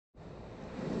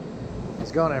How's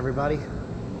it going, everybody?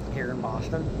 Here in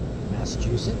Boston,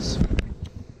 Massachusetts.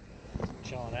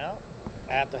 Chilling out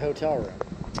at the hotel room.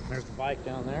 There's the bike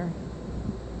down there.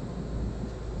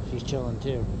 She's chilling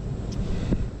too.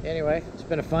 Anyway, it's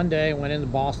been a fun day. Went into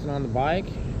Boston on the bike.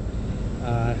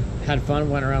 Had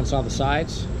fun, went around, saw the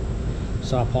sights.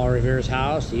 Saw Paul Revere's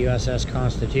house, the USS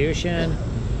Constitution,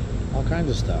 all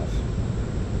kinds of stuff.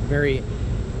 Very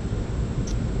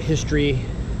history-rich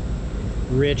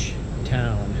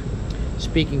town.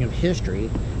 Speaking of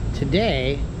history,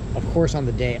 today, of course on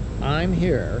the day I'm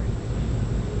here,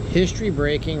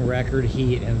 history-breaking record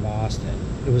heat in Boston.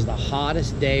 It was the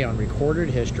hottest day on recorded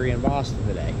history in Boston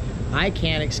today. I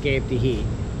can't escape the heat.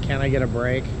 Can I get a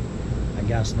break? I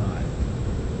guess not.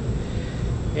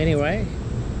 Anyway,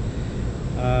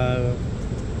 I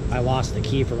lost the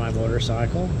key for my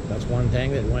motorcycle. That's one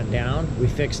thing that went down. We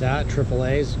fixed that.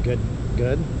 AAA's good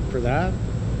for that.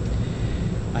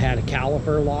 I had a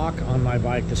caliper lock on my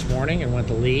bike this morning and went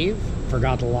to leave.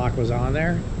 Forgot the lock was on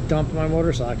there. Dumped my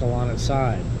motorcycle on its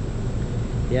side.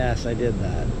 Yes, I did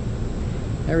that.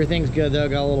 Everything's good though.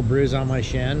 Got a little bruise on my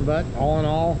shin, but all in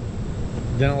all,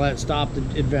 didn't let it stop the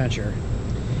adventure.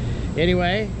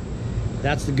 Anyway,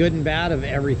 that's the good and bad of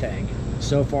everything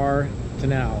so far to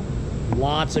now.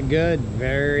 Lots of good,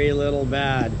 very little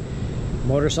bad.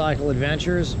 Motorcycle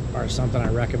adventures are something I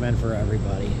recommend for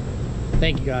everybody.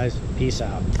 Thank you guys. Peace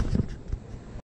out.